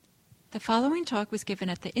The following talk was given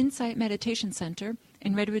at the Insight Meditation Center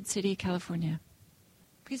in Redwood City, California.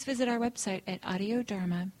 Please visit our website at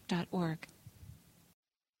audiodharma.org.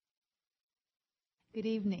 Good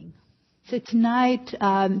evening. So tonight,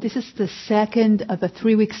 this is the second of a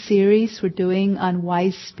 3-week series we're doing on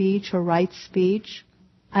wise speech or right speech.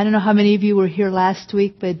 I don't know how many of you were here last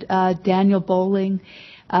week, but Daniel Bowling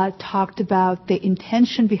talked about the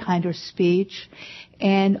intention behind our speech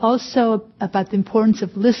and also about the importance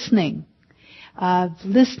of listening.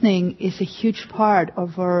 Listening is a huge part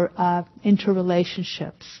of our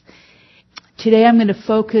interrelationships. Today I'm going to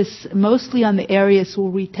focus mostly on the areas where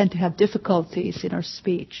we tend to have difficulties in our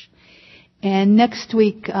speech. And next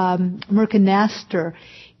week, Mirka Nastor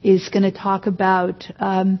is going to talk about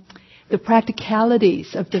the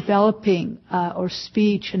practicalities of developing our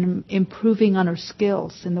speech and improving on our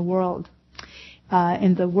skills in the world,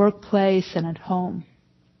 in the workplace and at home.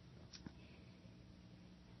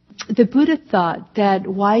 The Buddha thought that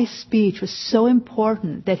wise speech was so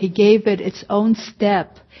important that he gave it its own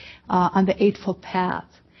step on the Eightfold Path,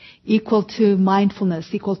 equal to mindfulness,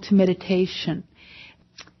 equal to meditation.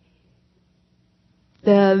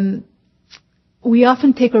 We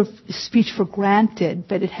often take our speech for granted,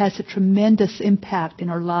 but it has a tremendous impact in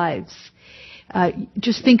our lives.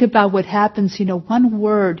 Just think about what happens, one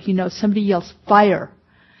word, somebody yells fire.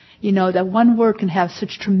 That one word can have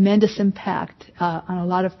such tremendous impact on a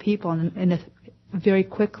lot of people and very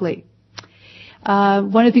quickly.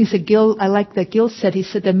 One of the things that Gil said, he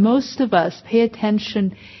said that most of us pay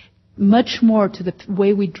attention much more to the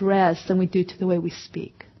way we dress than we do to the way we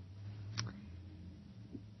speak.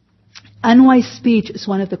 Unwise speech is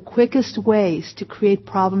one of the quickest ways to create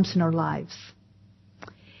problems in our lives.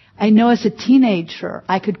 I know as a teenager,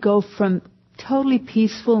 I could go from totally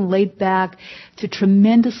peaceful and laid back to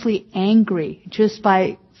tremendously angry just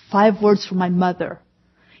by 5 words from my mother.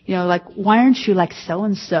 Like, why aren't you like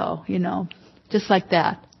so-and-so, just like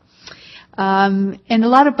that. And a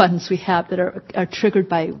lot of buttons we have that are triggered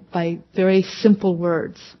by very simple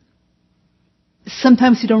words.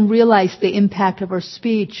 Sometimes we don't realize the impact of our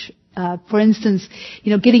speech. For instance,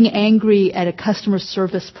 getting angry at a customer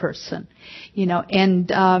service person,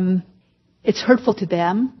 and it's hurtful to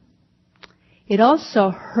them. It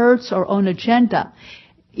also hurts our own agenda.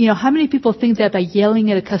 How many people think that by yelling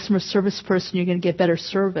at a customer service person you're going to get better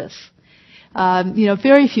service?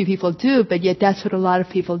 Very few people do, but yet that's what a lot of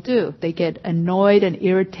people do. They get annoyed and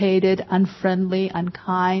irritated, unfriendly,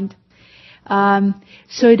 unkind.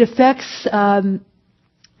 So it affects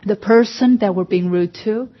the person that we're being rude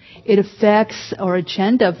to. It affects our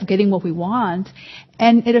agenda of getting what we want,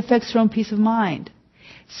 and it affects our own peace of mind.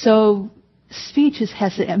 So speech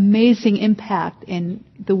has an amazing impact in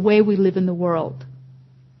the way we live in the world.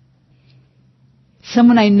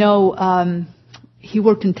 Someone I know, he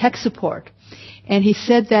worked in tech support, and he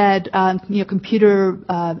said that, computer,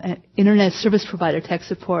 internet service provider tech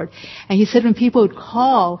support, and he said when people would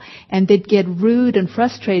call and they'd get rude and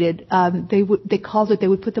frustrated, they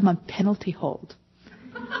would put them on penalty hold.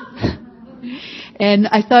 And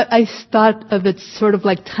I thought of it sort of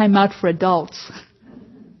like time out for adults.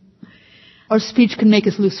 Our speech can make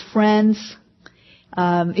us lose friends.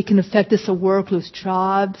 It can affect us at work, lose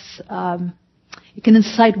jobs. It can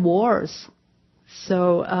incite wars.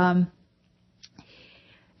 So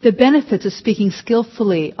the benefits of speaking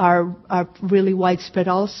skillfully are really widespread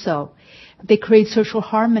also. They create social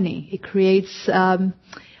harmony. It creates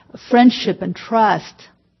friendship and trust.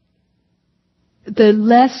 The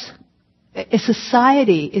less a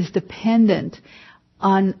society is dependent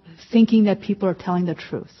on thinking that people are telling the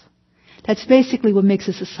truth. That's basically what makes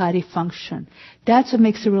a society function. That's what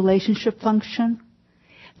makes a relationship function.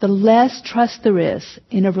 The less trust there is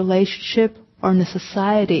in a relationship or in a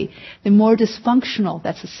society, the more dysfunctional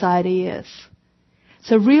that society is.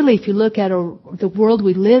 So really, if you look at the world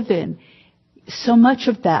we live in, so much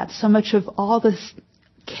of all this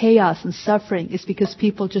chaos and suffering is because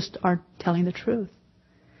people just aren't telling the truth.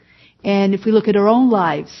 And if we look at our own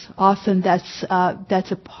lives, often that's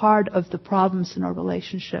a part of the problems in our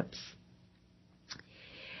relationships.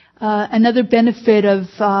 Another benefit of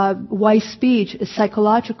wise speech is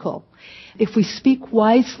psychological. If we speak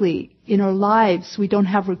wisely in our lives, we don't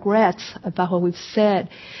have regrets about what we've said.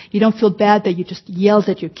 You don't feel bad that you just yelled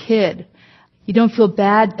at your kid. You don't feel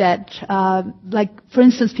bad that, for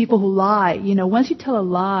instance, people who lie, once you tell a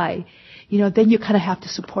lie, then you kind of have to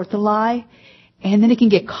support the lie. And then it can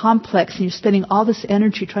get complex and you're spending all this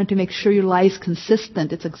energy trying to make sure your lie is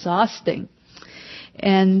consistent. It's exhausting.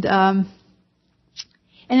 And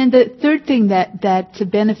then the third thing that to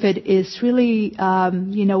benefit is really,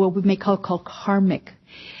 what we may call karmic.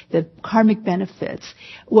 the karmic benefits.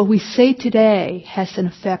 What we say today has an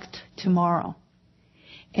effect tomorrow.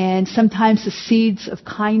 And sometimes the seeds of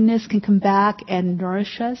kindness can come back and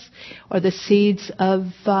nourish us, or the seeds of,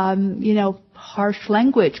 harsh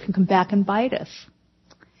language can come back and bite us.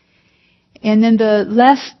 And then the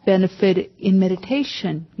last benefit in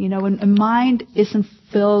meditation, when a mind isn't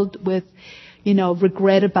filled with,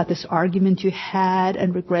 regret about this argument you had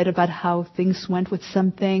and regret about how things went with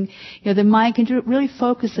something, the mind can really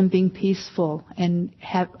focus on being peaceful and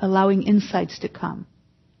allowing insights to come.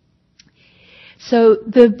 So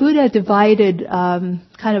the Buddha divided,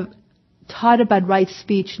 taught about right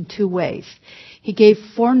speech in two ways. He gave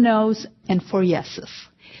 4 no's and 4 yeses.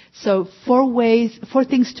 So 4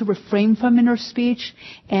 things to refrain from in our speech,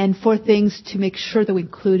 and 4 things to make sure that we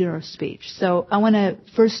include in our speech. So I want to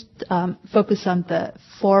first focus on the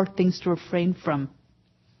 4 things to refrain from.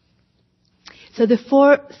 So the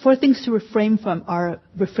four things to refrain from are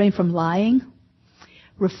refrain from lying,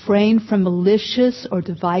 refrain from malicious or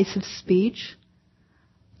divisive speech,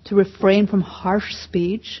 to refrain from harsh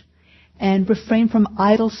speech, and refrain from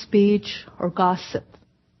idle speech or gossip.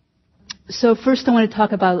 So first I want to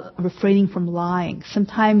talk about refraining from lying.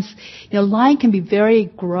 Sometimes, lying can be very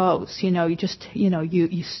gross. You just,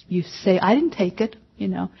 you say, I didn't take it,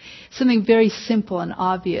 something very simple and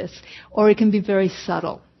obvious, or it can be very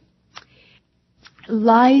subtle.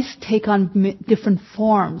 Lies take on different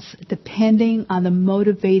forms depending on the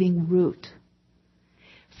motivating root.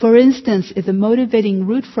 For instance, if the motivating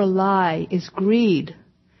root for a lie is greed,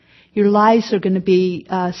 your lies are going to be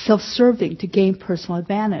self-serving to gain personal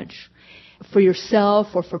advantage for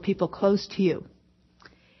yourself or for people close to you.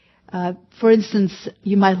 For instance,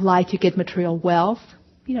 you might lie to get material wealth.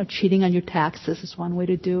 Cheating on your taxes is one way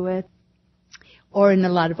to do it. Or in a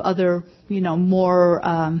lot of other, more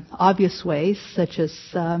obvious ways, such as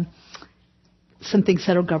some things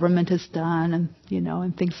federal government has done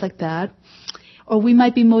and things like that. Or we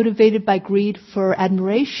might be motivated by greed for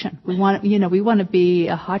admiration. We want to be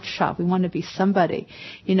a hot shot. We want to be somebody,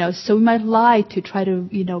 so we might lie to try to,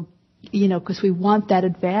 because we want that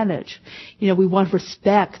advantage. We want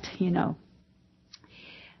respect,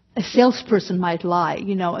 A salesperson might lie.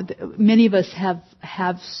 Many of us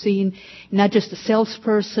have seen not just a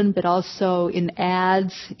salesperson, but also in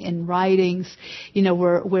ads, in writings,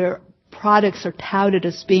 where products are touted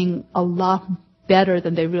as being a lot better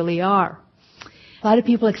than they really are. A lot of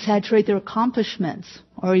people exaggerate their accomplishments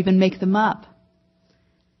or even make them up.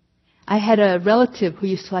 I had a relative who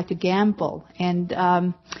used to like to gamble, and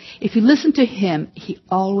if you listen to him, he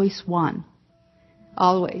always won.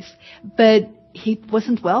 Always. But he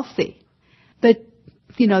wasn't wealthy. But,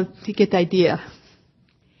 you get the idea.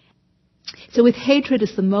 So with hatred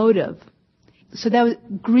as the motive, so that was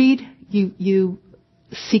greed, you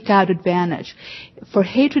seek out advantage. For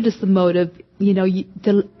hatred as the motive,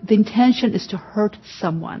 the intention is to hurt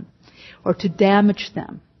someone or to damage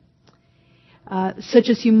them. Such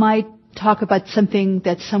as you might talk about something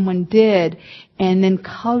that someone did and then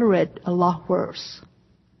color it a lot worse.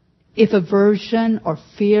 If aversion or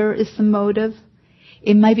fear is the motive,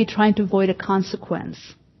 it might be trying to avoid a consequence.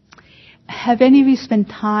 Have any of you spent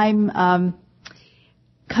time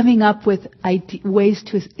coming up with ways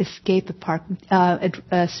to escape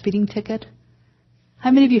a speeding ticket?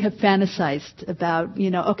 How many of you have fantasized about,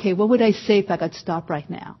 okay, what would I say if I got stopped right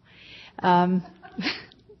now?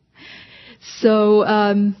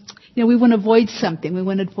 We want to avoid something. We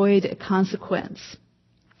want to avoid a consequence.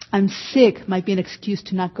 I'm sick might be an excuse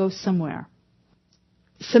to not go somewhere.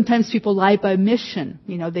 Sometimes people lie by omission.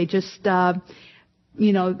 They just,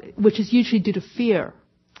 which is usually due to fear.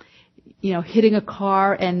 Hitting a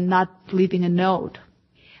car and not leaving a note.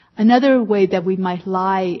 Another way that we might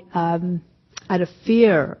lie out of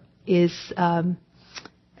fear is a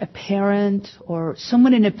parent or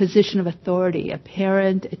someone in a position of authority, a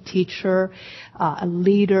parent, a teacher, a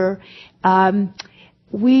leader.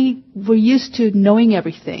 We're used to knowing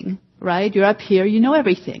everything, right? You're up here, you know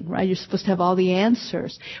everything, right? You're supposed to have all the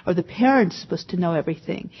answers, or the parent's supposed to know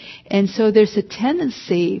everything. And so there's a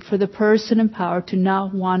tendency for the person in power to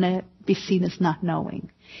not want to be seen as not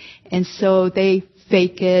knowing. And so they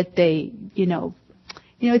fake it,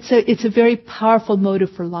 it's a very powerful motive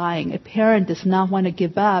for lying. A parent does not want to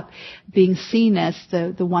give up being seen as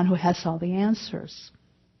the one who has all the answers.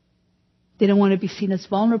 They don't want to be seen as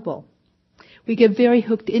vulnerable. We get very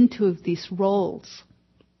hooked into these roles.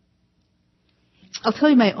 I'll tell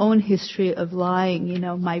you my own history of lying,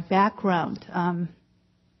 my background.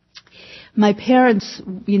 My parents,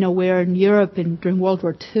 were in Europe during World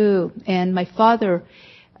War II, and my father,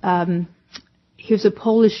 he was a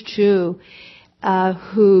Polish Jew.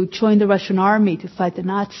 who joined the Russian army to fight the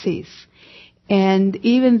Nazis. And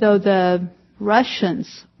even though the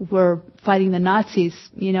Russians were fighting the Nazis,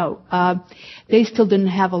 they still didn't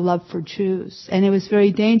have a love for Jews. And it was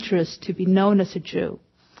very dangerous to be known as a Jew.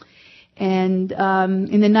 And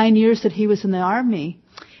in the 9 years that he was in the army,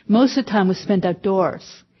 most of the time was spent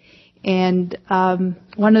outdoors. And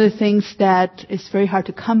one of the things that is very hard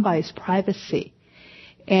to come by is privacy.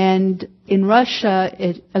 And in Russia,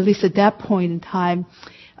 at least at that point in time,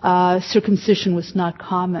 circumcision was not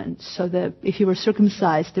common. So that if you were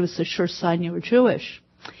circumcised, it was a sure sign you were Jewish.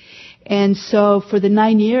 And so for the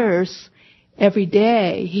 9 years, every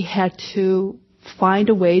day he had to find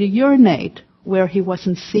a way to urinate where he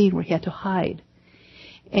wasn't seen, where he had to hide.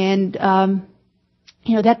 And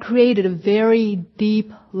that created a very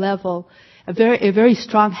deep level, a very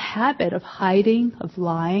strong habit of hiding, of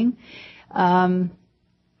lying, and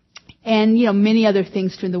many other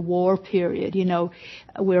things during the war period,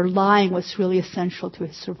 where lying was really essential to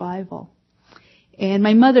his survival. And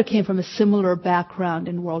my mother came from a similar background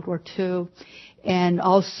in World War II, and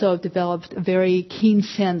also developed a very keen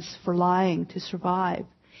sense for lying to survive.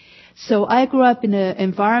 So I grew up in an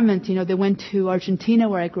environment, they went to Argentina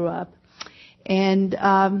where I grew up, and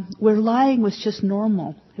where lying was just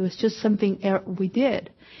normal. It was just something we did.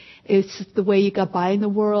 It's the way you got by in the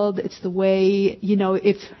world. It's the way,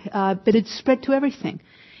 but it spread to everything.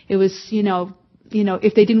 It was,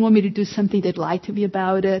 if they didn't want me to do something, they'd lie to me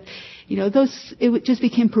about it. It just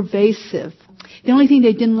became pervasive. The only thing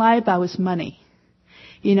they didn't lie about was money.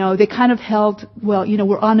 They kind of held,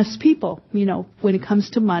 we're honest people. When it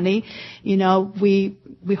comes to money, we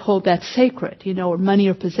hold that sacred, or money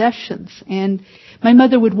or possessions. And my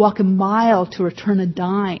mother would walk a mile to return a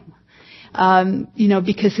dime,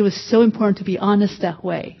 because it was so important to be honest that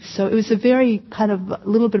way. So it was a very kind of a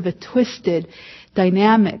little bit of a twisted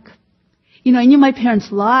dynamic. I knew my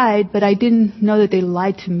parents lied, but I didn't know that they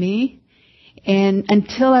lied to me. And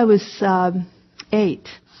until I was 8.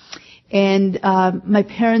 And my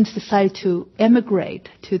parents decided to emigrate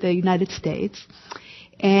to the United States.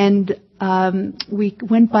 And we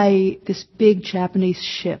went by this big Japanese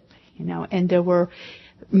ship, and there were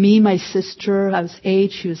me, my sister, I was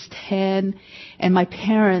 8, she was 10, and my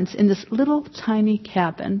parents in this little tiny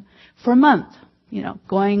cabin for a month,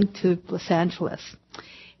 going to Los Angeles.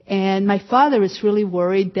 And my father was really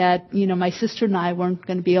worried that, my sister and I weren't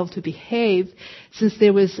going to be able to behave since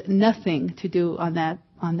there was nothing to do on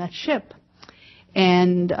that ship.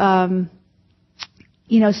 And,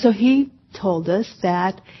 so he told us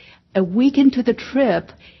that a week into the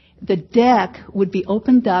trip, the deck would be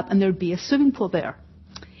opened up and there'd be a swimming pool there.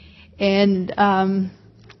 And of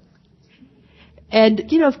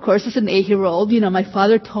course, as an 8-year-old, my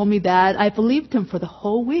father told me that. I believed him for the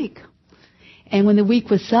whole week. And when the week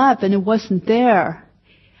was up and it wasn't there,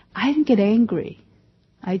 I didn't get angry.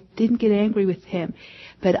 I didn't get angry with him,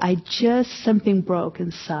 but something broke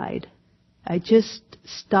inside. I just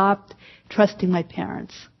stopped trusting my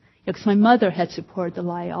parents, because my mother had supported the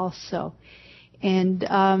lie also. And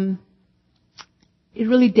it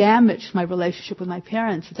really damaged my relationship with my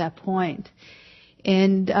parents at that point.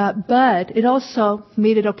 And but it also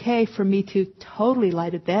made it okay for me to totally lie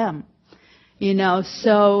to them.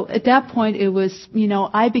 So at that point it was,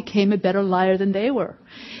 I became a better liar than they were.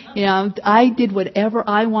 I did whatever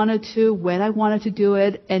I wanted to, when I wanted to do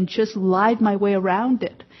it, and just lied my way around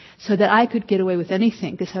it so that I could get away with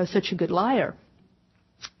anything because I was such a good liar.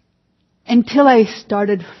 Until I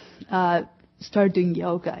started doing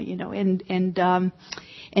yoga, and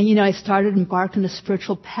I started embarking on a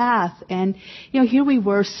spiritual path, and, here we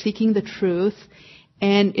were seeking the truth,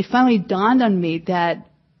 and it finally dawned on me that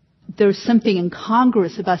there's something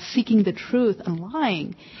incongruous about seeking the truth and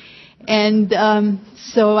lying. And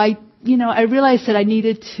so I realized that I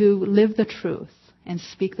needed to live the truth and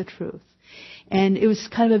speak the truth. And it was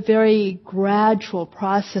kind of a very gradual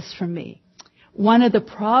process for me. One of the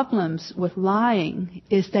problems with lying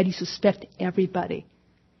is that you suspect everybody.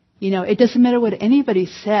 It doesn't matter what anybody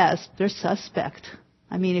says, they're suspect.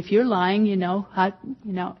 I mean, if you're lying, how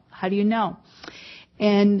do you know?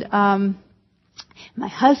 And my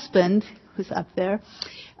husband, who's up there,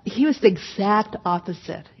 he was the exact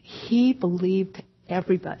opposite. He believed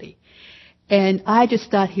everybody. And I just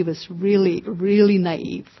thought he was really, really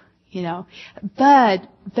naive, But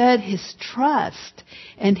his trust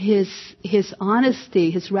and his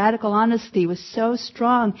honesty, his radical honesty was so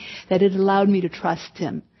strong that it allowed me to trust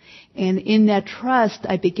him. And in that trust,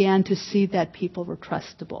 I began to see that people were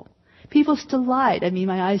trustable. People still lied. I mean,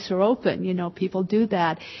 my eyes are open, people do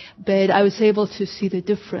that. But I was able to see the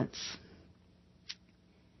difference.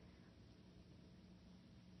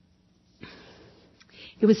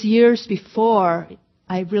 it was years before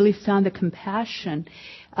I really found the compassion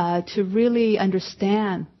to really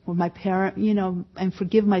understand what my parent, and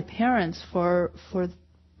forgive my parents for what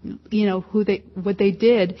they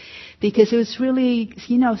did, because it was really,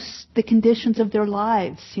 the conditions of their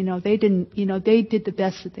lives. They they did the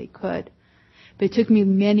best that they could. But it took me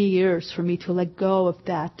many years for me to let go of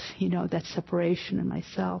that, that separation in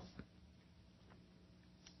myself.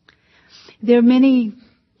 There are many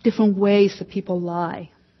different ways that people lie.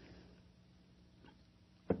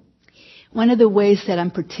 One of the ways that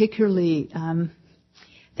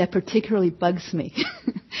that particularly bugs me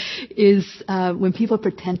is when people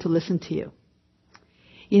pretend to listen to you.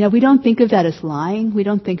 We don't think of that as lying. We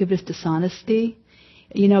don't think of it as dishonesty.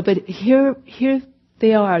 But here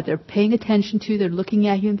they are. They're paying attention to you. They're looking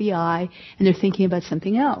at you in the eye, and they're thinking about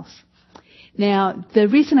something else. Now, the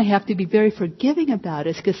reason I have to be very forgiving about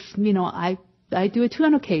it is because, I do it too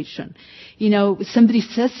on occasion. Somebody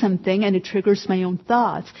says something and it triggers my own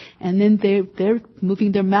thoughts, and then they're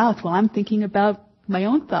moving their mouth while I'm thinking about my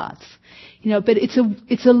own thoughts. But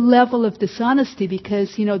it's a level of dishonesty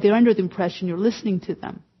because, they're under the impression you're listening to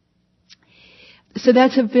them. So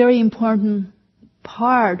that's a very important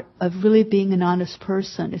part of really being an honest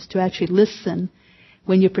person, is to actually listen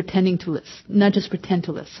when you're pretending to listen, not just pretend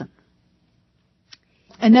to listen.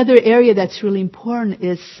 Another area that's really important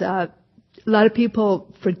is a lot of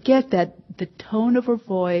people forget that the tone of our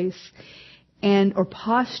voice and our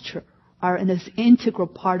posture are an integral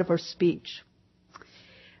part of our speech.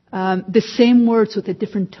 The same words with a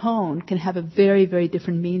different tone can have a very, very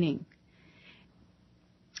different meaning.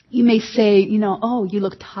 You may say, oh, you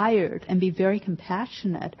look tired, and be very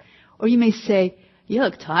compassionate. Or you may say, you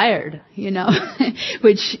look tired,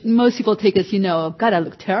 which most people take as, God, I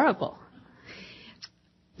look terrible.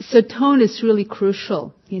 So tone is really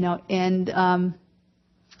crucial, and,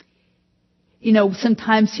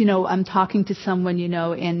 sometimes, I'm talking to someone,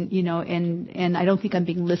 and I don't think I'm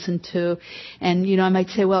being listened to. And, I might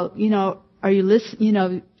say, well, are you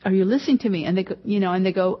listening to me? And they go,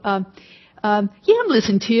 yeah, I'm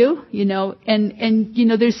listening to you, and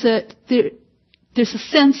there's a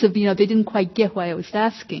sense of, they didn't quite get what I was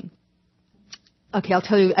asking. Okay, I'll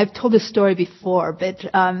tell you, I've told this story before, but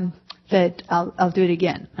I'll do it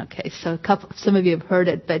again. Okay, so some of you have heard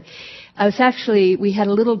it, but we had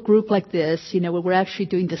a little group like this, where we're actually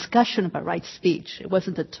doing discussion about right speech. It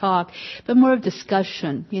wasn't a talk, but more of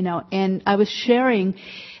discussion, and I was sharing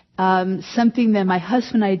something that my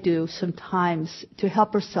husband and I do sometimes to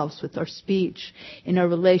help ourselves with our speech in our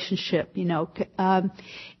relationship,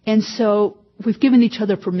 and so we've given each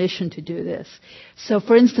other permission to do this. So,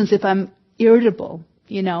 for instance, if I'm irritable,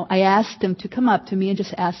 I asked him to come up to me and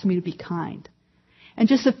just ask me to be kind. And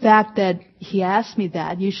just the fact that he asked me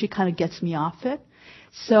that usually kind of gets me off it.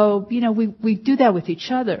 So, we do that with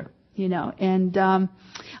each other, and on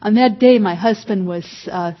that day, my husband was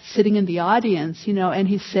sitting in the audience, and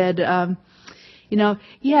he said,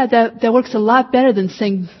 yeah, that works a lot better than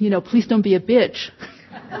saying, please don't be a bitch.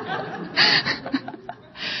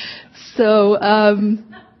 So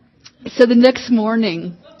the next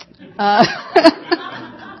morning,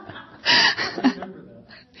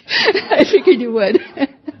 I figured you would.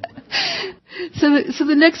 So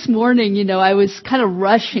the next morning, I was kind of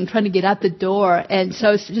rushing, trying to get out the door, and so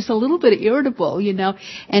I was just a little bit irritable,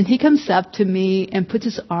 and he comes up to me and puts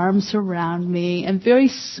his arms around me and very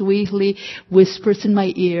sweetly whispers in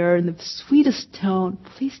my ear in the sweetest tone,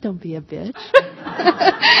 please don't be a bitch.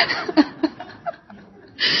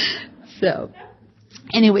 So,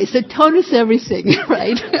 anyway, so tone is everything,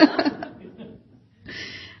 right?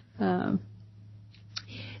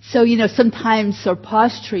 So, sometimes our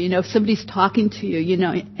posture, if somebody's talking to you,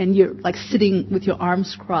 and you're like sitting with your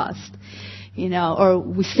arms crossed, or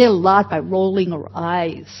we say a lot by rolling our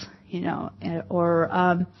eyes, or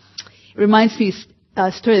it reminds me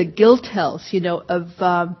a story that Gil tells,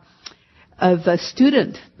 of a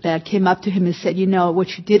student that came up to him and said,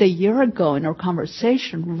 what you did a year ago in our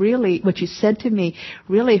conversation really, what you said to me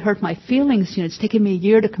really hurt my feelings. It's taken me a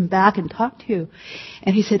year to come back and talk to you.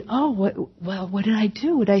 And he said, oh, what did I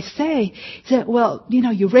do? What did I say? He said, well,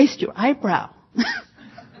 you raised your eyebrow.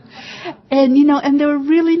 And, and they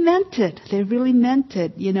really meant it. They really meant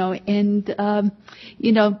it, and,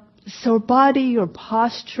 so our body, our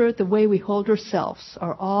posture, the way we hold ourselves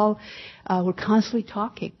are all, we're constantly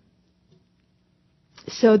talking.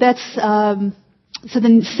 So that's so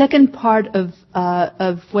the second part of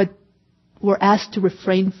what we're asked to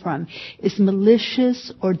refrain from is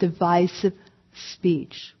malicious or divisive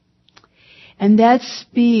speech, and that's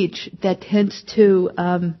speech that tends to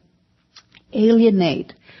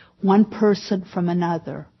alienate one person from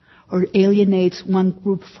another, or alienates one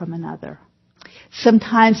group from another.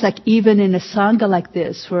 Sometimes, like even in a Sangha like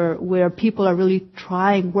this, where people are really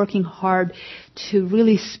trying, working hard to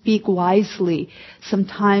really speak wisely,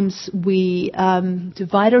 sometimes we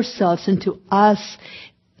divide ourselves into us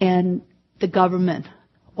and the government,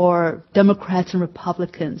 or Democrats and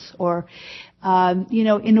Republicans, or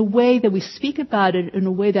in a way that we speak about it in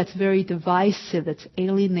a way that's very divisive, that's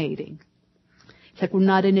alienating. It's like we're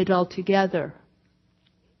not in it all together.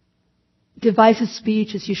 Divisive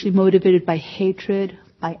speech is usually motivated by hatred,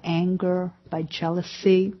 by anger, by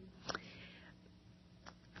jealousy.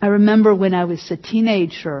 I remember when I was a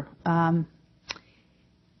teenager, a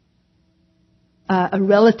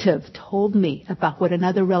relative told me about what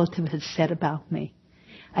another relative had said about me.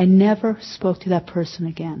 I never spoke to that person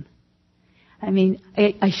again. I mean,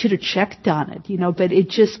 I should have checked on it, but it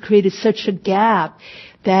just created such a gap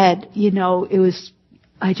that,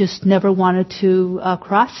 I just never wanted to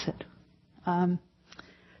cross it.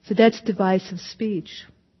 So that's divisive speech.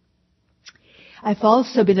 I've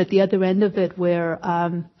also been at the other end of it where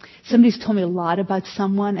somebody's told me a lot about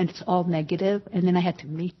someone and it's all negative, and then I had to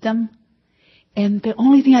meet them. And the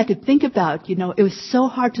only thing I could think about, it was so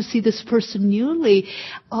hard to see this person newly.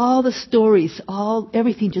 All the stories,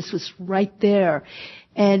 everything just was right there.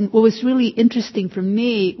 And what was really interesting for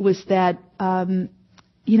me was that I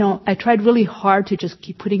tried really hard to just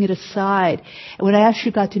keep putting it aside. And when I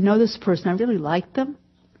actually got to know this person, I really liked them.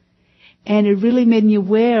 And it really made me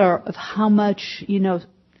aware of how much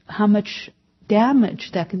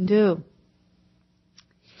damage that can do.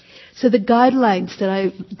 So the guidelines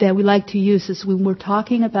that we like to use is when we're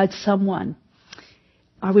talking about someone,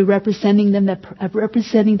 are we representing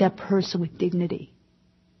that person with dignity?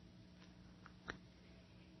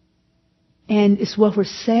 And is what we're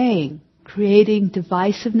saying creating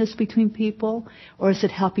divisiveness between people, or is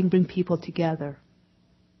it helping bring people together?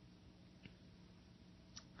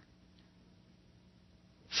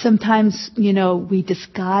 Sometimes, we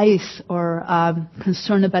disguise or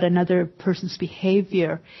concern about another person's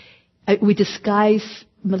behavior. We disguise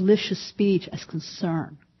malicious speech as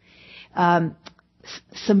concern.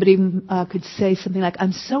 Somebody could say something like,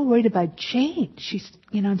 "I'm so worried about Jane.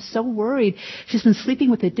 I'm so worried. She's been sleeping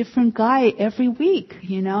with a different guy every week."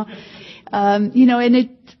 And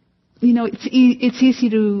it's easy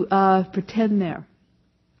to pretend there.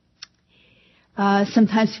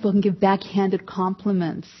 Sometimes people can give backhanded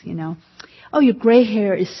compliments. "Oh, your gray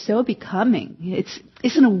hair is so becoming.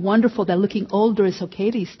 Isn't it wonderful that looking older is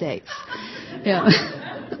okay these days?" Yeah.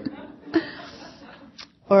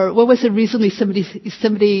 Or what was it recently?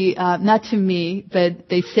 Somebody, not to me, but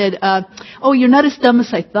they said, "Oh, you're not as dumb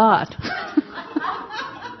as I thought."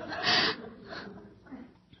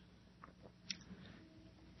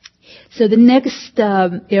 So the next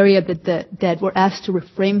area that we're asked to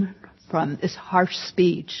refrain from is harsh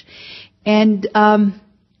speech, and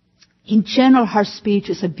in general, harsh speech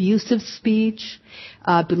is abusive speech,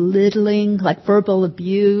 belittling, like verbal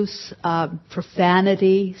abuse,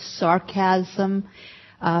 profanity, sarcasm.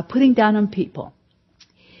 Putting down on people,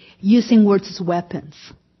 using words as weapons.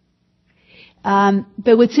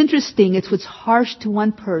 But what's interesting is what's harsh to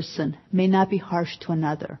one person may not be harsh to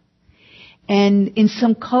another. And in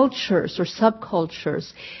some cultures or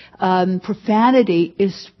subcultures, profanity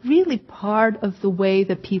is really part of the way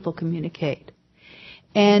that people communicate.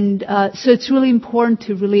 And so it's really important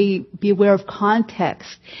to really be aware of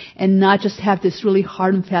context and not just have this really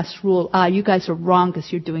hard and fast rule, you guys are wrong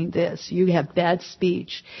because you're doing this, you have bad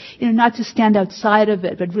speech. Not to stand outside of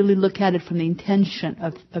it, but really look at it from the intention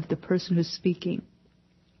of the person who's speaking.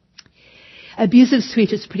 Abusive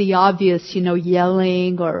speech is pretty obvious,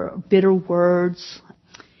 yelling or bitter words,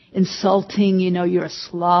 insulting, you're a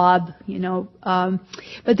slob,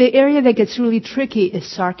 but the area that gets really tricky is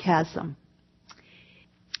sarcasm.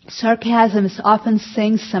 Sarcasm is often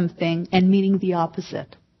saying something and meaning the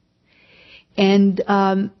opposite. And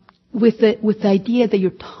with the idea that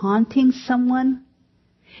you're taunting someone,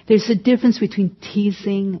 there's a difference between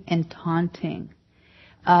teasing and taunting.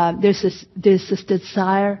 There's this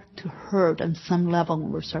desire to hurt on some level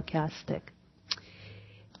when we're sarcastic.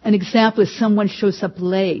 An example is someone shows up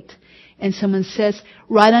late and someone says,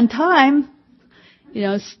 "Right on time,"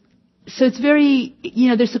 So it's very,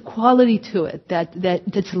 there's a quality to it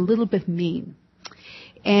that's a little bit mean.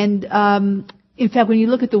 And in fact, when you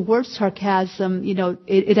look at the word sarcasm,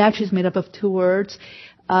 it actually is made up of two words.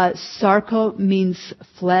 Sarco means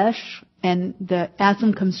flesh, and the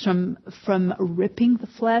asm comes from ripping the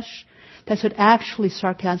flesh. That's what actually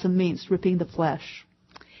sarcasm means, ripping the flesh.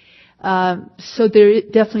 So there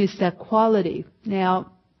definitely is that quality.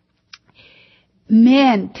 Now,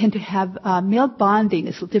 men tend to have, male bonding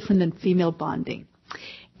is different than female bonding.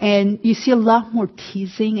 And you see a lot more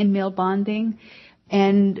teasing in male bonding,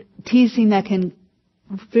 and teasing that can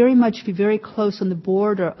very much be very close on the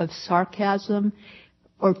border of sarcasm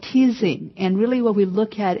or teasing. And really what we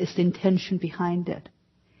look at is the intention behind it.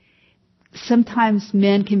 Sometimes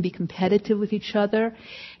men can be competitive with each other,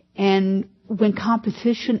 and when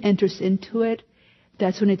competition enters into it,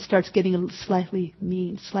 that's when it starts getting slightly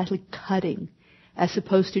mean, slightly cutting, as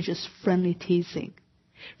opposed to just friendly teasing.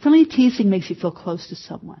 Friendly teasing makes you feel close to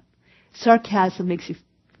someone. Sarcasm makes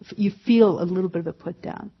you feel a little bit of a put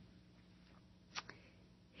down.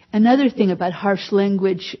 Another thing about harsh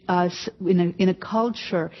language in a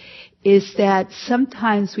culture is that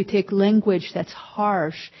sometimes we take language that's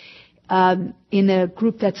harsh in a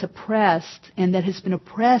group that's oppressed and that has been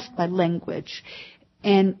oppressed by language,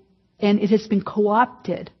 and it has been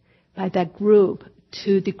co-opted by that group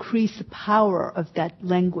to decrease the power of that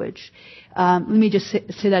language. Let me just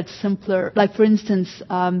say that simpler. Like, for instance,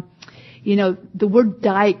 the word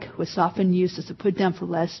dyke was often used as a put down for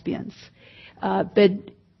lesbians, but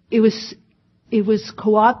it was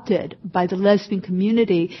co-opted by the lesbian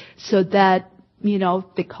community so that,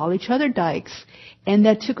 they call each other dykes, and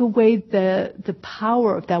that took away the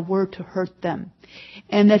power of that word to hurt them.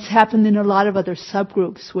 And that's happened in a lot of other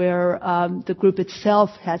subgroups where the group itself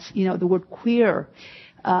has, the word queer.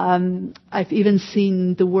 I've even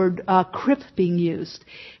seen the word crip being used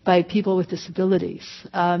by people with disabilities.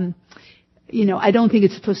 I don't think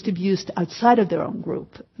it's supposed to be used outside of their own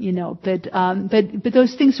group, but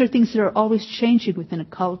those things are things that are always changing within a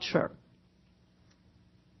culture.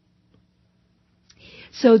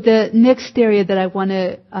 So the next area that I want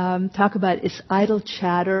to talk about is idle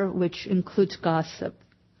chatter, which includes gossip.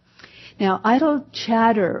 Now, idle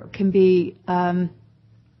chatter can be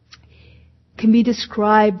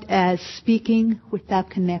described as speaking without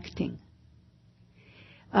connecting,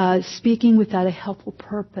 speaking without a helpful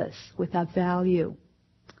purpose, without value.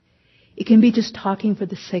 It can be just talking for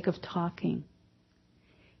the sake of talking,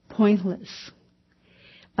 pointless.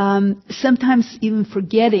 Sometimes even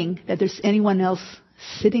forgetting that there's anyone else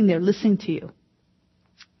sitting there listening to you.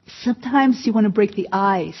 Sometimes you want to break the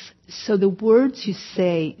ice, so the words you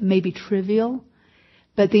say may be trivial,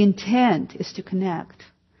 but the intent is to connect.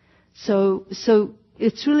 So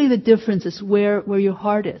it's really the difference is where your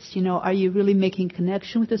heart is. Are you really making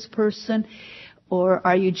connection with this person, or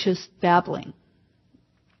are you just babbling?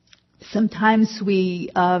 Sometimes we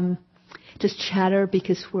just chatter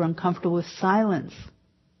because we're uncomfortable with silence.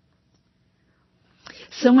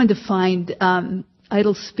 Someone defined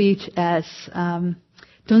idle speech as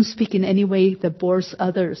don't speak in any way that bores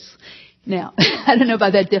others. Now, I don't know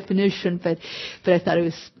about that definition, but I thought it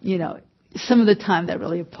was, some of the time that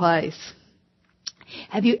really applies.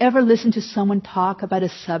 Have you ever listened to someone talk about a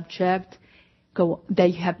subject that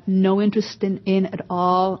you have no interest in at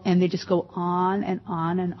all, and they just go on and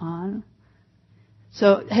on and on?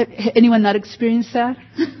 So, have anyone not experienced that?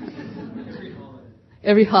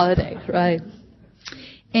 Every holiday, right.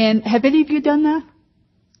 And have any of you done that?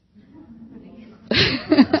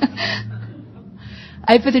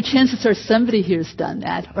 I bet the chances are somebody here has done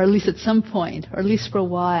that, or at least at some point, or at least for a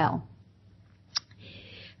while.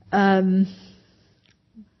 The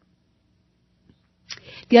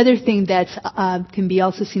other thing that can be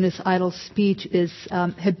also seen as idle speech is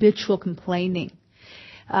habitual complaining.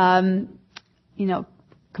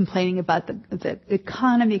 Complaining about the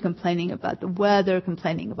economy, complaining about the weather,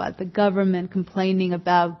 complaining about the government, complaining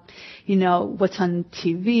about, what's on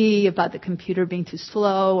TV, about the computer being too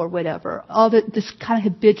slow or whatever. This kind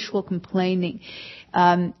of habitual complaining.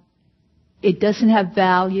 It doesn't have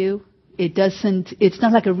value. It's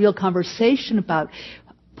not like a real conversation about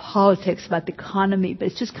politics, about the economy, but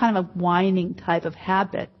it's just kind of a whining type of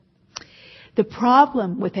habit. The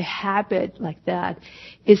problem with a habit like that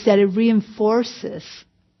is that it reinforces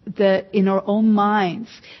in our own minds,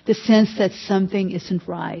 the sense that something isn't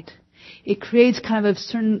right. It creates kind of a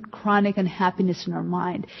certain chronic unhappiness in our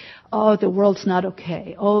mind. Oh, the world's not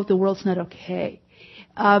okay. Oh, the world's not okay.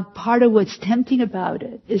 Part of what's tempting about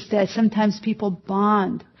it is that sometimes people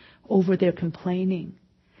bond over their complaining.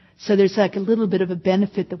 So there's like a little bit of a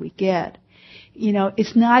benefit that we get.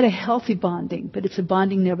 It's not a healthy bonding, but it's a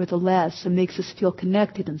bonding nevertheless. It makes us feel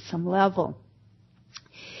connected on some level.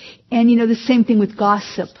 And, the same thing with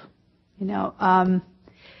gossip.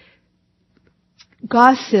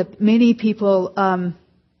 Gossip, many people,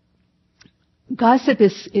 gossip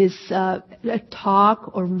is a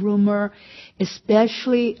talk or rumor,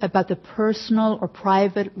 especially about the personal or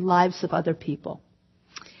private lives of other people.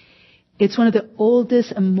 It's one of the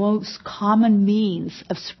oldest and most common means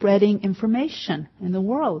of spreading information in the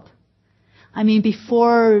world. I mean,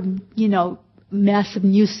 before, massive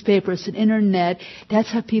newspapers and internet,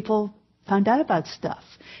 that's how people found out about stuff.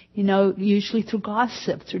 Usually through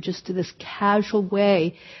gossip, through just this casual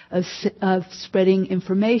way of spreading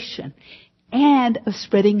information and of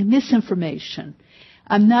spreading misinformation.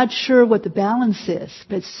 I'm not sure what the balance is,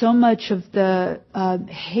 but so much of the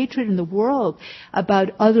hatred in the world about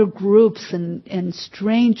other groups and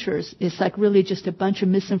strangers is like really just a bunch of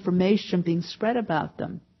misinformation being spread about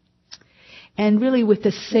them. And really with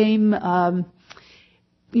the same, the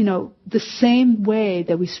same way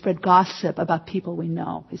that we spread gossip about people we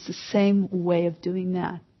know. It's the same way of doing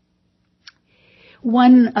that.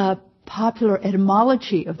 One popular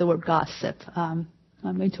etymology of the word gossip, I'm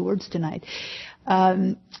into words tonight,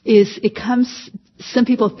 some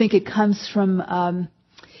people think it comes from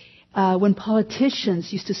when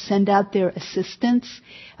politicians used to send out their assistants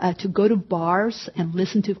to go to bars and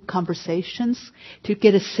listen to conversations to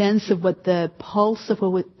get a sense of what the pulse of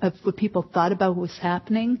what people thought about what was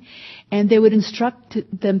happening, and they would instruct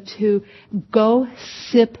them to go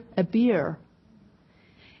sip a beer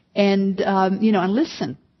and and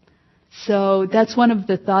listen. So that's one of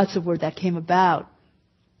the thoughts of where that came about.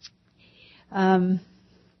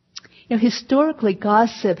 Historically,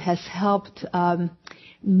 gossip has helped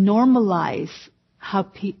normalize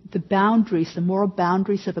how the boundaries, the moral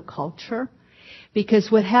boundaries of a culture.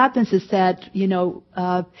 Because what happens is that,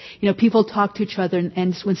 people talk to each other,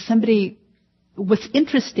 and when what's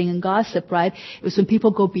interesting in gossip, right, is when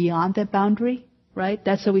people go beyond that boundary, right?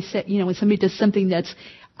 That's what we say, when somebody does something that's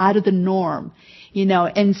out of the norm,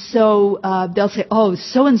 and so they'll say, oh,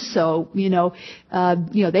 so and so,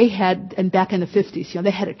 they had, and back in the 50s,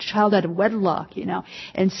 they had a child out of wedlock,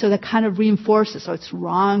 and so that kind of reinforces, oh, it's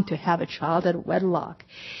wrong to have a child out of wedlock.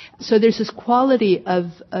 So there's this quality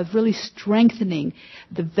of really strengthening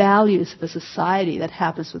the values of a society that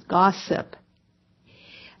happens with gossip.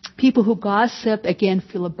 People who gossip, again,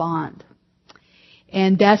 feel a bond,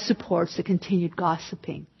 and that supports the continued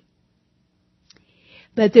gossiping.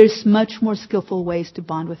 But there's much more skillful ways to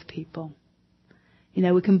bond with people.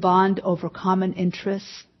 We can bond over common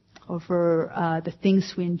interests, over the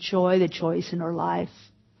things we enjoy, the joys in our life.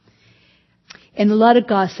 And a lot of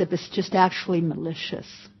gossip is just actually malicious.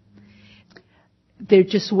 They're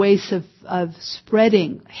just ways of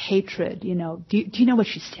spreading hatred. Do you know what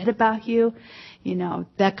she said about you?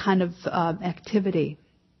 That kind of activity.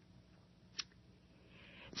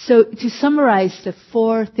 So to summarize, the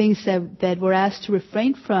 4 things that we're asked to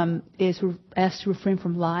refrain from is we're asked to refrain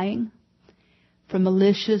from lying, from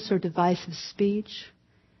malicious or divisive speech,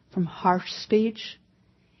 from harsh speech,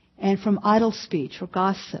 and from idle speech or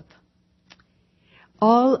gossip.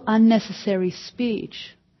 All unnecessary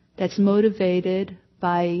speech that's not motivated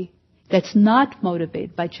by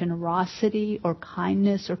generosity or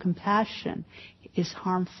kindness or compassion is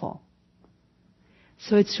harmful.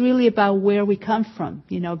 So it's really about where we come from,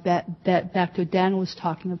 back to what Dan was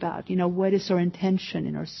talking about, what is our intention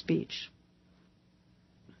in our speech.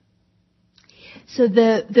 So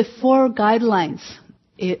the 4 guidelines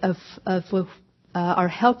are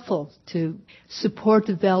helpful to support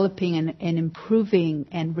developing and improving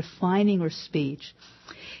and refining our speech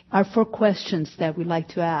are 4 questions that we like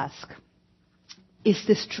to ask. Is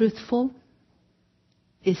this truthful?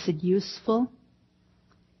 Is it useful?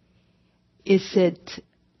 Is it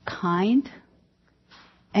kind?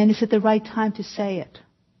 And is it the right time to say it?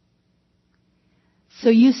 So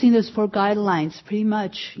using those 4 guidelines pretty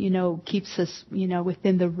much, keeps us,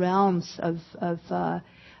 within the realms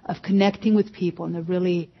of connecting with people in a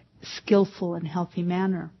really skillful and healthy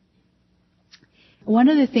manner. One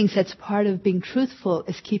of the things that's part of being truthful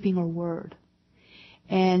is keeping our word.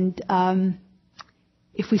 And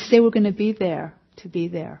if we say we're going to be there, to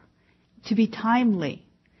be timely.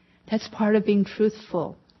 That's part of being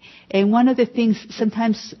truthful. And one of the things,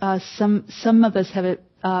 sometimes some of us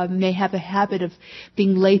may have a habit of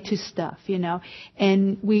being late to stuff,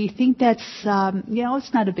 and we think that's,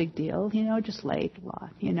 it's not a big deal, just late a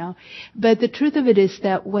lot, But the truth of it is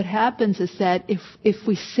that what happens is that if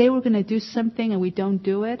we say we're going to do something and we don't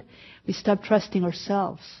do it, we stop trusting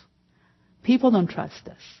ourselves. People don't trust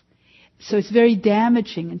us. So it's very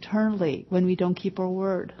damaging internally when we don't keep our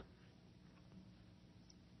word.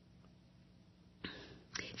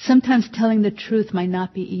 Sometimes telling the truth might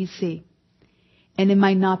not be easy, and it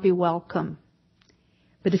might not be welcome,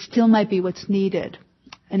 but it still might be what's needed.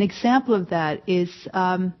 An example of that is,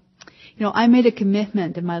 I made a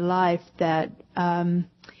commitment in my life that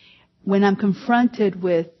when I'm confronted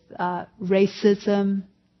with racism,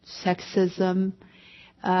 sexism,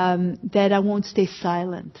 that I won't stay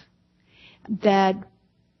silent. That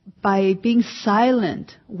by being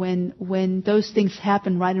silent when those things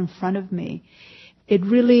happen right in front of me, it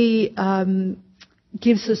really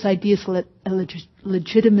gives us ideas of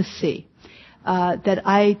legitimacy that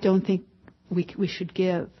I don't think we should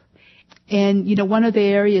give. And, one of the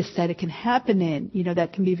areas that it can happen in,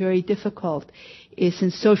 that can be very difficult is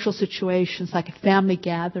in social situations like a family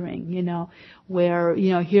gathering, where,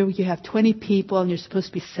 here you have 20 people and you're supposed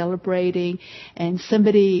to be celebrating and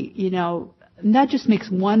somebody, not just makes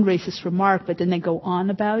one racist remark, but then they go on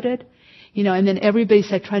about it, and then everybody's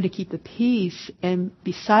like trying to keep the peace and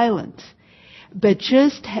be silent. But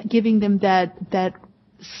just giving them that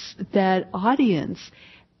audience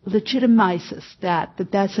legitimizes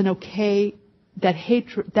that's an okay, that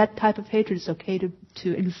hatred, that type of hatred is okay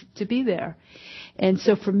to be there. And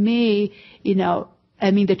so for me,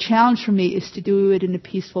 the challenge for me is to do it in a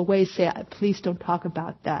peaceful way. Say, please don't talk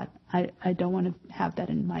about that. I don't want to have that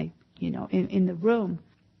in my, in the room.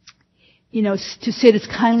 To say it as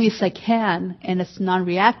kindly as I can and as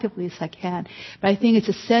non-reactively as I can. But I think it's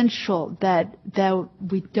essential that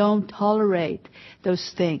we don't tolerate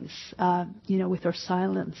those things, with our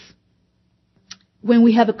silence. When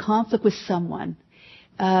we have a conflict with someone,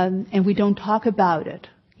 and we don't talk about it,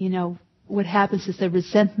 what happens is that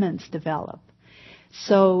resentments develop.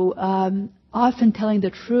 So, often telling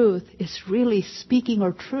the truth is really speaking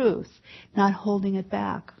our truth, not holding it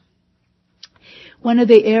back. One of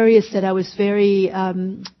the areas that I was very,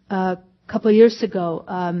 a couple of years ago,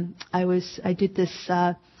 I did this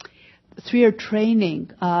 3-year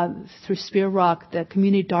training through Spear Rock, the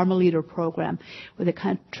Community Dharma Leader program, where they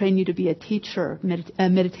kind of train you to be a teacher, a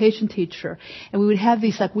meditation teacher. And we would have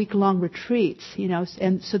these like week-long retreats,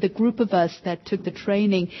 and so the group of us that took the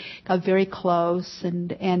training got very close,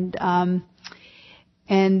 and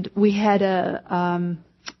we had a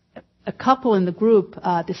couple in the group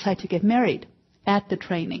decide to get married at the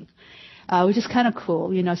training, which is kind of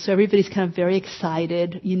cool, so everybody's kind of very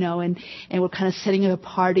excited, and we're kind of setting up a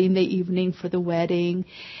party in the evening for the wedding.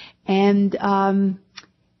 And a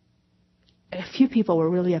few people were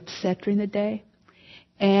really upset during the day.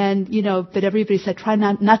 And, but everybody said, try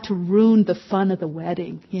not to ruin the fun of the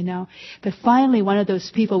wedding, But finally, one of those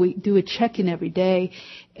people, we do a check-in every day,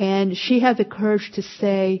 and she had the courage to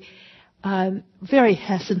say, very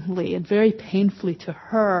hesitantly and very painfully to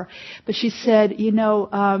her, but she said,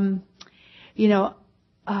 I'm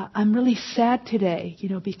really sad today,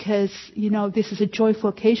 because, this is a joyful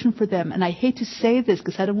occasion for them. And I hate to say this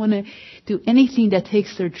because I don't want to do anything that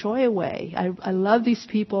takes their joy away. I love these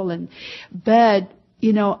people, but,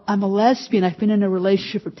 I'm a lesbian. I've been in a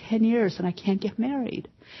relationship for 10 years and I can't get married,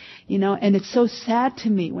 and it's so sad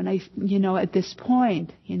to me when at this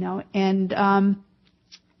point,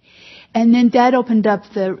 and then that opened up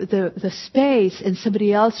the space, and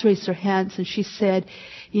somebody else raised their hands, and she said,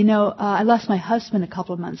 I lost my husband a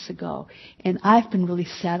couple of months ago, and I've been really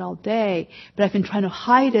sad all day, but I've been trying to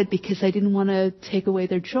hide it because I didn't want to take away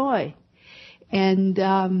their joy. And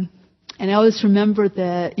I always remember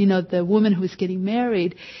the woman who was getting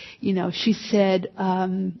married, she said,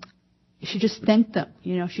 she just thanked them,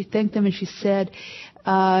 she thanked them and she said,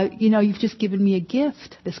 you've just given me a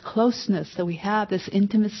gift, this closeness that we have, this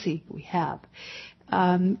intimacy we have.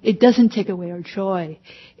 It doesn't take away our joy.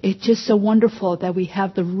 It's just so wonderful that we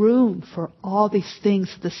have the room for all these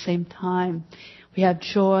things at the same time. We have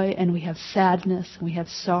joy and we have sadness and we have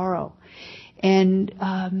sorrow. And,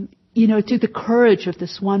 it took the courage of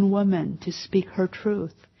this one woman to speak her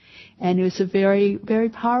truth. And it was a very, very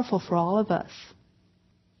powerful for all of us.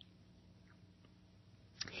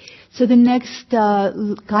 So the next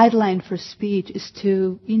guideline for speech is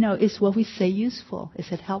is what we say useful? Is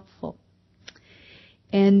it helpful?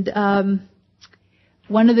 And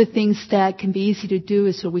one of the things that can be easy to do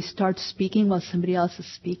is when we start speaking while somebody else is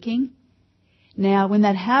speaking. Now, when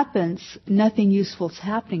that happens, nothing useful is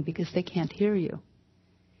happening because they can't hear you.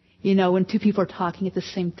 When two people are talking at the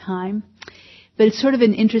same time. But it's sort of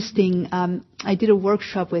an interesting, I did a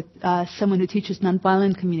workshop with someone who teaches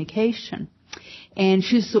nonviolent communication. And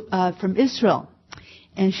she's from Israel.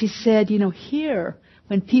 And she said, here,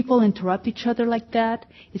 when people interrupt each other like that,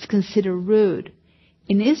 it's considered rude.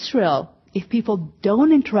 In Israel, if people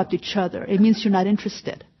don't interrupt each other, it means you're not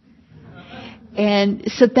interested. And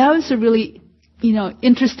so that was a really,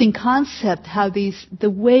 interesting concept, how the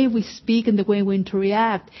way we speak and the way we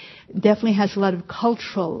interact definitely has a lot of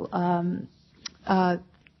cultural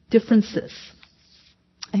differences.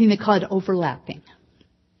 I think they call it overlapping.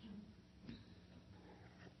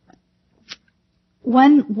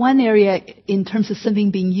 One area in terms of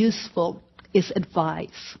something being useful is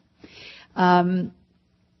advice.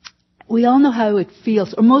 we all know how it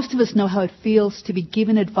feels, or most of us know how it feels to be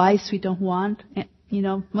given advice we don't want.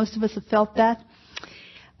 Most of us have felt that.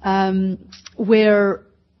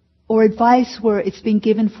 Or advice where it's being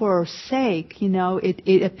given for our sake,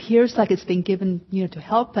 it appears like it's being given, to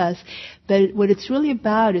help us, but what it's really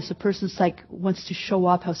about is a person's wants to show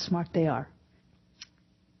off how smart they are.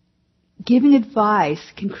 Giving advice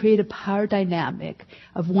can create a power dynamic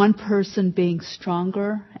of one person being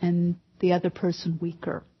stronger and the other person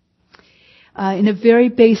weaker. In a very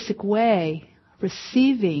basic way,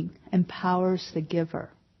 receiving empowers the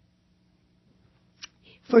giver.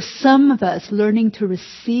 For some of us, learning to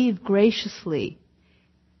receive graciously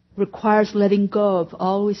requires letting go of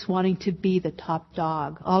always wanting to be the top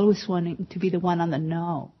dog, always wanting to be the one on the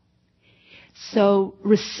no. So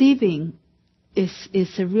receiving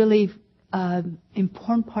is a really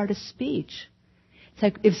important part of speech. It's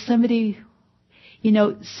like if somebody,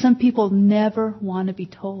 some people never want to be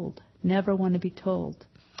told,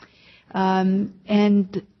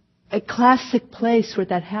 and a classic place where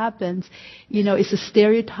that happens, is a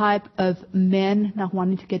stereotype of men not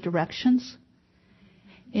wanting to get directions.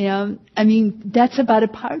 That's about a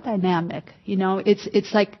power dynamic.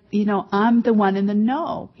 It's like, I'm the one in the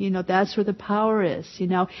no. That's where the power is.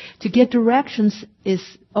 To get directions is,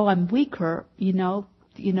 I'm weaker.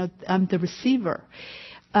 I'm the receiver.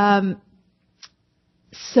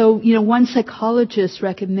 So, one psychologist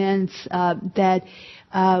recommends that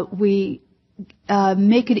we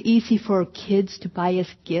make it easy for kids to buy us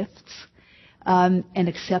gifts and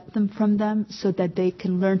accept them from them so that they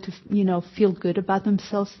can learn to, feel good about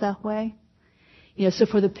themselves that way. So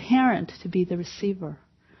for the parent to be the receiver,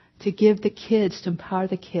 to give the kids, to empower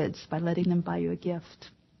the kids by letting them buy you a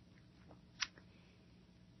gift.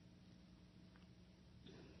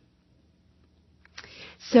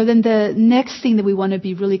 So then the next thing that we want to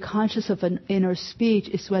be really conscious of in our speech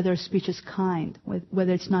is whether our speech is kind,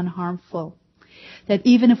 whether it's non-harmful. That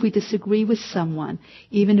even if we disagree with someone,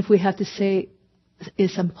 even if we have to say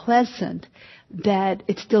it's unpleasant, that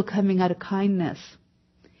it's still coming out of kindness.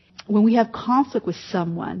 When we have conflict with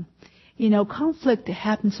someone, conflict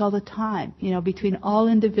happens all the time, between all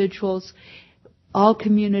individuals, all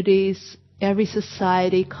communities, every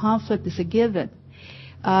society. Conflict is a given.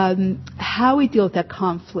 How we deal with that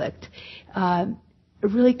conflict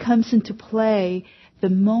really comes into play the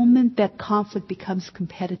moment that conflict becomes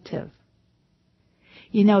competitive.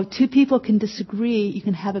 Two people can disagree, you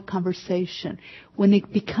can have a conversation. When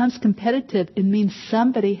it becomes competitive, it means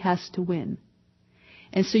somebody has to win.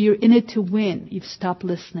 And so you're in it to win. You've stopped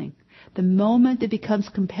listening. The moment it becomes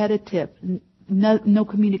competitive, no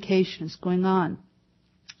communication is going on.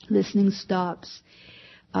 Listening stops.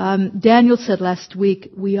 Daniel said last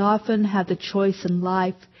week, we often have the choice in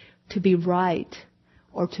life to be right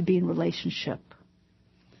or to be in relationship.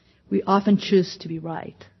 We often choose to be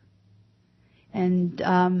right. And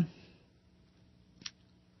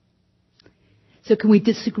so can we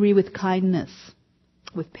disagree with kindness,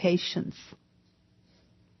 with patience?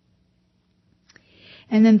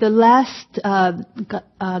 And then the last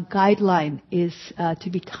guideline is to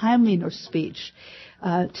be timely in our speech,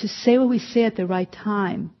 to say what we say at the right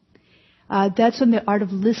time. That's when the art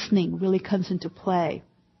of listening really comes into play.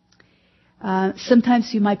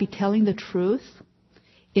 Sometimes you might be telling the truth.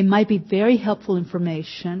 It might be very helpful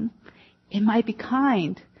information. It might be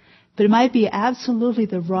kind, but it might be absolutely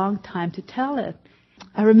the wrong time to tell it.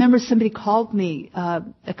 I remember somebody called me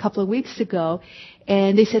a couple of weeks ago,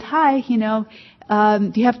 and they said, "Hi, do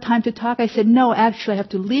you have time to talk?" I said, "No, actually, I have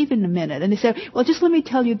to leave in a minute." And they said, "Well, just let me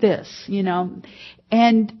tell you this,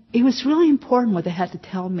 And it was really important what they had to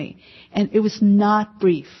tell me, and it was not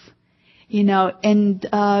brief, And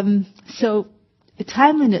so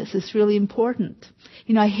timeliness is really important.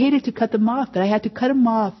 I hated to cut them off, but I had to cut them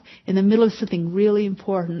off in the middle of something really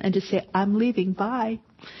important and just say, "I'm leaving, bye."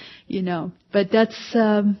 But that's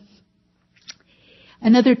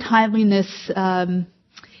another timeliness. When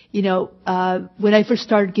I first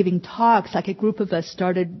started giving talks, a group of us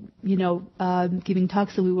started, giving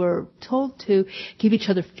talks, and we were told to give each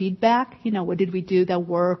other feedback. What did we do that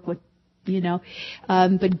worked? But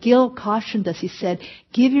Gil cautioned us. He said,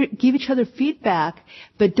 give each other feedback,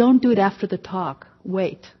 but don't do it after the talk.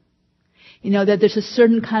 Wait. That there's a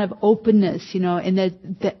certain kind of openness,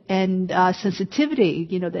 and sensitivity,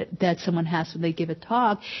 that someone has when they give a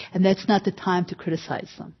talk, and that's not the time to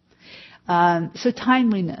criticize them. So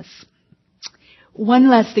timeliness. One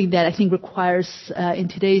last thing that I think requires, in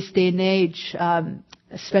today's day and age, a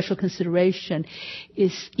special consideration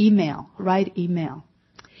is email, right email.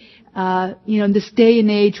 In this day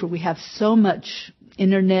and age where we have so much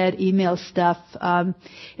internet, email stuff,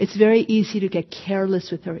 it's very easy to get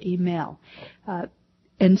careless with our email.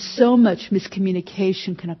 And so much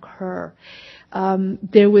miscommunication can occur.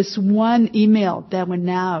 There was one email that went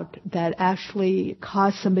out that actually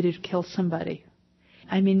caused somebody to kill somebody.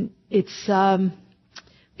 I mean, it's,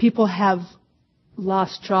 people have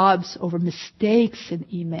lost jobs over mistakes in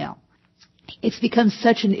email. It's become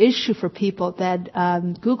such an issue for people that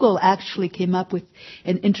Google actually came up with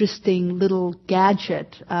an interesting little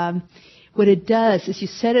gadget. What it does is you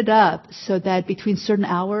set it up so that between certain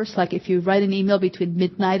hours, like if you write an email between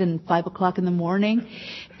midnight and 5 o'clock in the morning,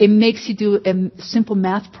 it makes you do simple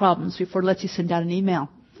math problems before it lets you send out an email.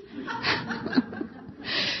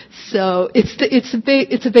 So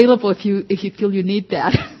it's available if you feel you need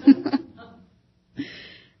that.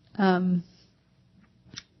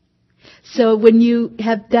 So when you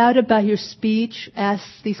have doubt about your speech, ask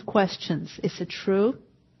these questions. Is it true?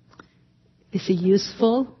 Is it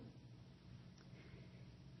useful?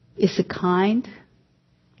 Is it kind?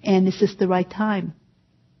 And is this the right time?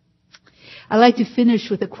 I like to finish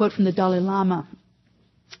with a quote from the Dalai Lama.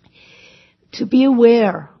 To be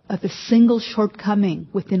aware of a single shortcoming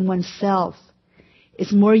within oneself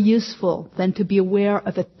is more useful than to be aware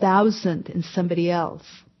of 1,000 in somebody else.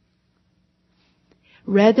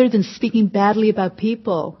 Rather than speaking badly about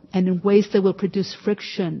people and in ways that will produce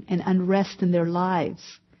friction and unrest in their lives,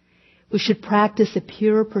 we should practice a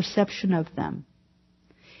pure perception of them.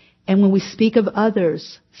 And when we speak of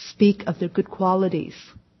others, speak of their good qualities.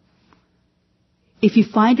 If you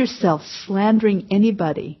find yourself slandering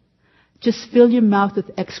anybody, just fill your mouth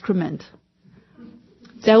with excrement.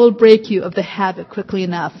 That will break you of the habit quickly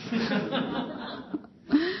enough.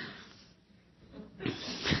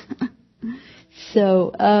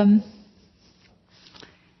 So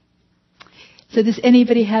does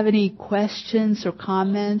anybody have any questions or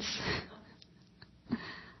comments?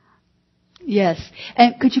 Yes.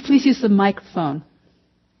 And could you please use the microphone?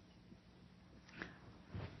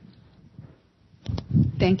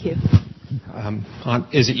 Thank you.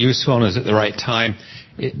 Is it useful and is it the right time?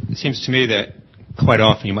 It seems to me that quite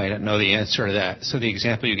often you might not know the answer to that. So the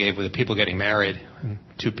example you gave with the people getting married,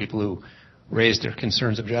 two people who raised their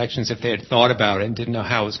concerns, objections, if they had thought about it and didn't know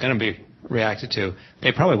how it was going to be reacted to,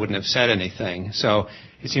 they probably wouldn't have said anything. So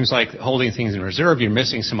it seems like holding things in reserve, you're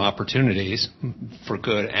missing some opportunities for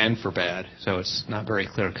good and for bad. So it's not very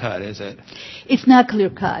clear cut, is it? It's not clear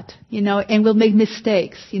cut, and we'll make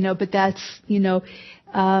mistakes, but that's,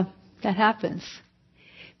 that happens.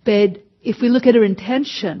 But if we look at our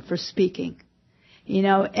intention for speaking,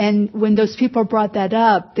 and when those people brought that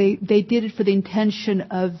up, they did it for the intention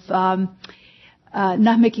of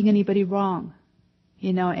not making anybody wrong,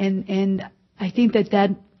 and I think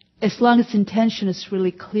that as long as intention is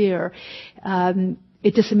really clear,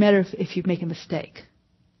 it doesn't matter if you make a mistake.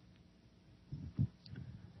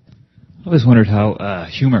 I always wondered how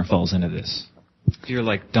humor falls into this. You're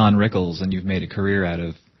like Don Rickles, and you've made a career out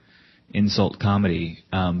of insult comedy,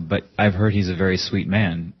 but I've heard he's a very sweet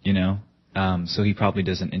man, so he probably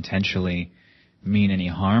doesn't intentionally mean any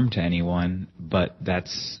harm to anyone, but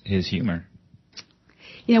that's his humor.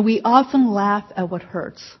 We often laugh at what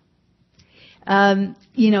hurts. A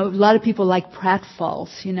lot of people like pratfalls.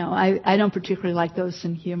 I don't particularly like those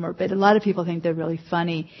in humor, but a lot of people think they're really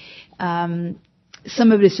funny.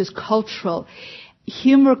 Some of it is just cultural.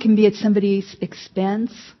 Humor can be at somebody's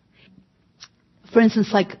expense. For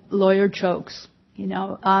instance, like lawyer jokes. I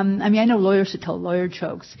know lawyers who tell lawyer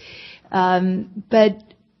jokes, but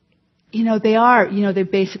they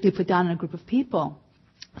basically put down a group of people.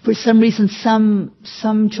 For some reason,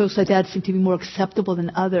 some jokes like that seem to be more acceptable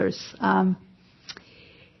than others.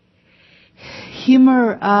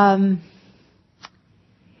 Humor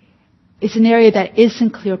is an area that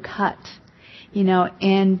isn't clear cut,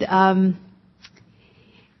 and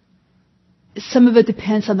some of it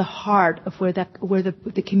depends on the heart of where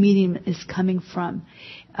the comedian is coming from.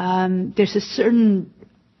 There's a certain,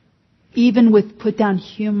 even with put down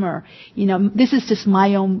humor, this is just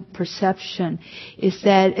my own perception, is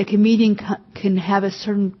that a comedian can have a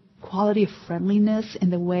certain quality of friendliness in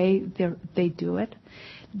the way they do it,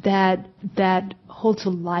 that holds a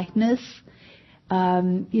lightness.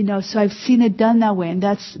 So I've seen it done that way, and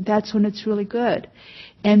that's when it's really good.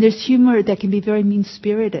 And there's humor that can be very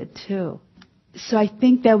mean-spirited too. So I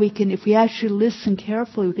think that if we actually listen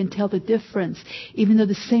carefully, we can tell the difference, even though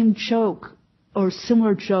the same joke or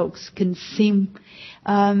similar jokes can seem,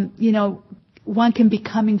 one can be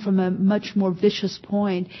coming from a much more vicious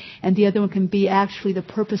point, and the other one can be actually the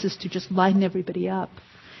purpose is to just lighten everybody up.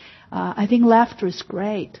 I think laughter is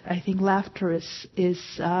great. I think laughter is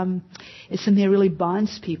something that really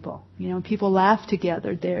bonds people. People laugh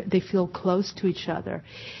together. They feel close to each other.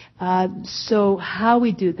 So how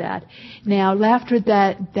we do that? Now, laughter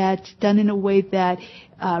that's done in a way that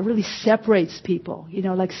really separates people.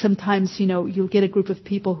 Like sometimes, you'll get a group of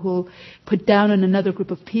people who'll put down on another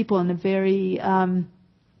group of people in a very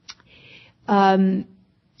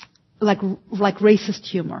like racist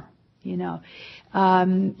humor.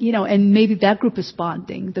 And maybe that group is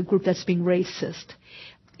bonding, the group that's being racist.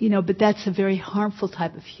 But that's a very harmful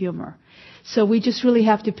type of humor. So we just really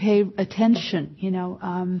have to pay attention.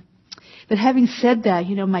 But having said that,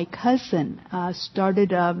 my cousin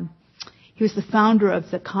started. He was the founder of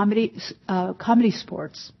the Comedy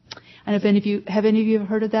Sports. I don't know if have any of you ever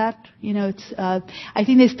heard of that? It's. I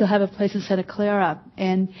think they still have a place in Santa Clara.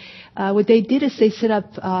 And what they did is they set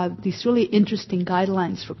up these really interesting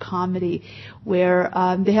guidelines for comedy, where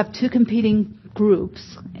they have two competing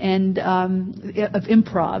groups and of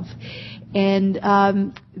improv, and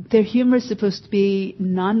their humor is supposed to be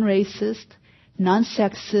non-racist,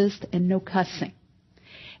 non-sexist, and no cussing.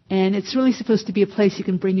 And it's really supposed to be a place you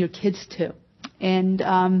can bring your kids to. And,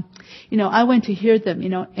 I went to hear them,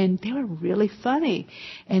 and they were really funny.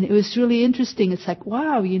 And it was really interesting. It's like,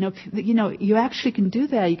 wow, you actually can do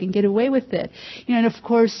that. You can get away with it. And of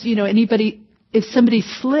course, if somebody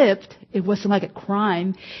slipped, it wasn't like a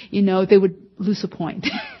crime, they would lose a point.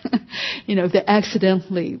 If they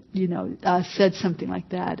accidentally, said something like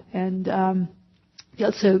that. And, he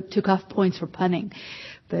also took off points for punning.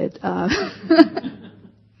 But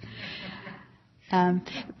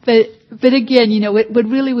again, what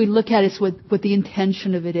really we look at is what the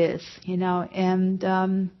intention of it is, and,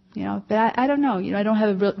 but I don't know, I don't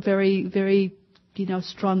have a very, very,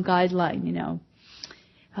 strong guideline,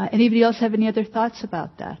 Anybody else have any other thoughts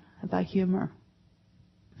about that, about humor?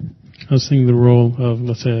 I was thinking the role of,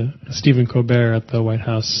 let's say, Stephen Colbert at the White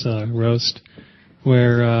House roast,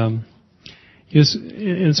 where he was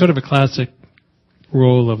in sort of a classic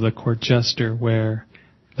role of the court jester, where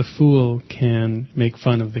the fool can make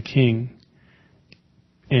fun of the king,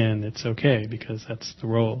 and it's okay because that's the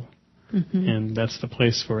role, and that's the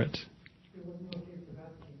place for it.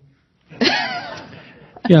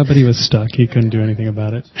 Yeah, but he was stuck. He couldn't do anything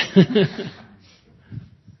about it.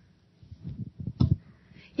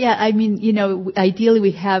 Yeah, I mean, ideally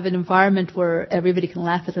we have an environment where everybody can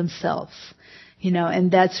laugh at themselves, and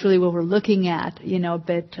that's really what we're looking at,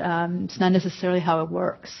 but it's not necessarily how it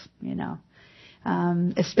works,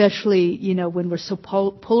 especially, when we're so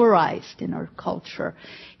polarized in our culture,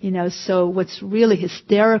 so what's really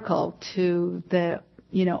hysterical to the,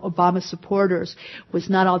 Obama supporters was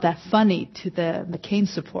not all that funny to the McCain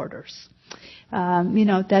supporters.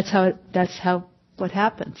 That's how what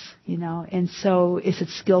happens, and so is it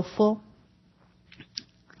skillful?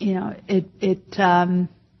 It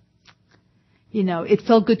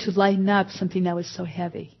felt good to lighten up something that was so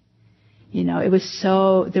heavy. There was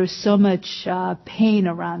so much pain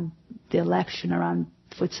around the election, around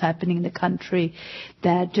what's happening in the country,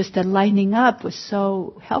 that just that lightening up was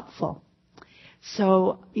so helpful.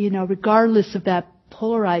 So, regardless of that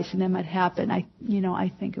polarizing that might happen, I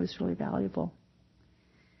think it was really valuable.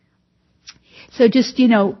 So just,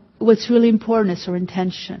 what's really important is our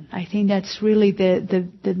intention. I think that's really the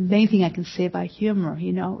main thing I can say about humor.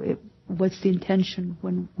 What's the intention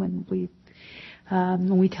when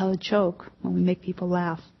we tell a joke, when we make people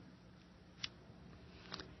laugh.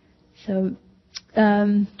 So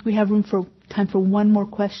we have time for one more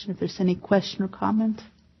question, if there's any question or comment.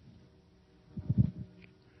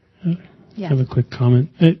 I have a quick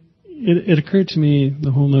comment. It occurred to me,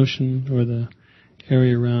 the whole notion or the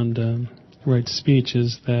area around right speech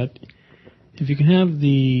is that if you can have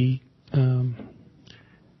the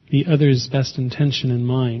other's best intention in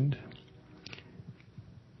mind,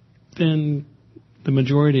 then the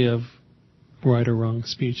majority of right or wrong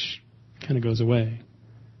speech kind of goes away.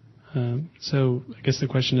 So I guess the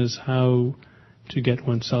question is how to get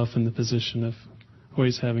oneself in the position of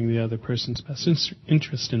always having the other person's best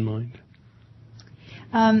interest in mind.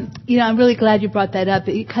 I'm really glad you brought that up.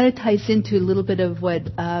 It kind of ties into a little bit of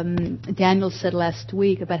what Daniel said last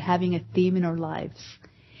week about having a theme in our lives.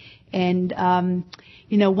 And,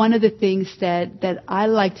 one of the things that I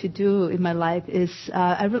like to do in my life is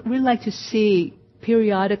I really like to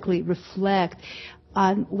periodically reflect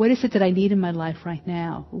on what is it that I need in my life right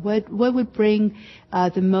now? What would bring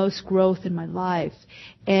the most growth in my life?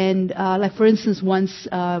 And like for instance, once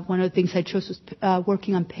one of the things I chose was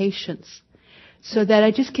working on patience, so that I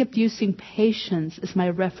just kept using patience as my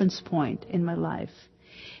reference point in my life.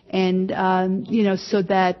 And, so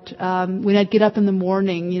that when I'd get up in the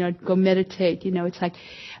morning, I'd go meditate, it's like,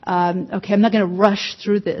 okay, I'm not going to rush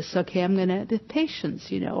through this. Okay, I'm going to,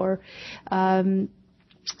 patience,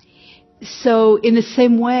 so in the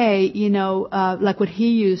same way, like what he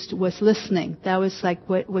used was listening. That was like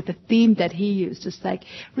what the theme that he used is like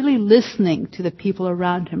really listening to the people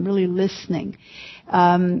around him, really listening.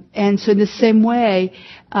 And so in the same way,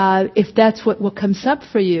 if that's what comes up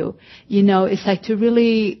for you, it's like to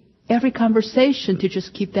really, every conversation to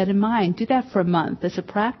just keep that in mind. Do that for a month as a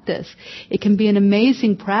practice. It can be an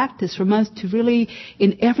amazing practice for a month to really,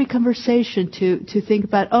 in every conversation, to think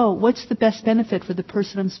about, what's the best benefit for the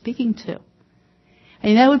person I'm speaking to?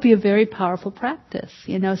 And that would be a very powerful practice,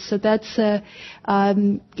 So that's,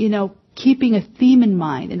 keeping a theme in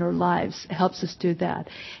mind in our lives helps us do that.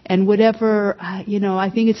 And whatever, I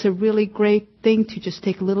think it's a really great thing to just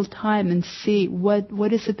take a little time and see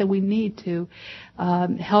what is it that we need to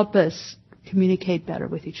help us communicate better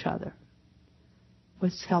with each other.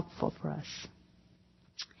 What's helpful for us.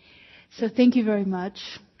 So thank you very much.